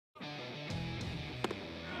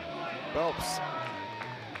Phelps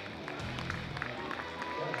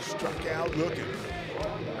struck out looking.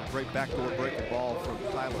 Great backdoor breaking ball from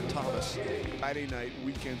Tyler Thomas. Friday night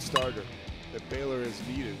weekend starter that Baylor has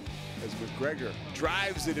needed as McGregor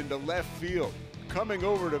drives it into left field. Coming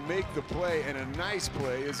over to make the play, and a nice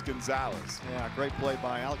play, is Gonzalez. Yeah, great play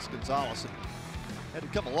by Alex Gonzalez. Had to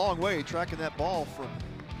come a long way tracking that ball from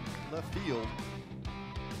left field.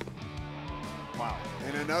 Wow.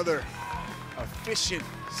 And another efficient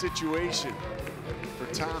situation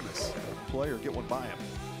for Thomas. Play or get one by him.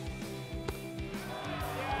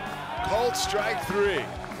 Called strike three.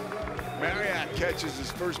 Marriott catches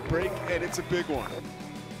his first break, and it's a big one.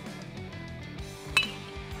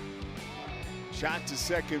 Shot to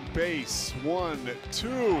second base.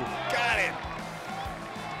 1-2. Got it.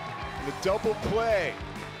 The double play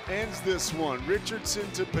ends this one. Richardson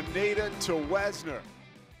to Pineda to Wesner.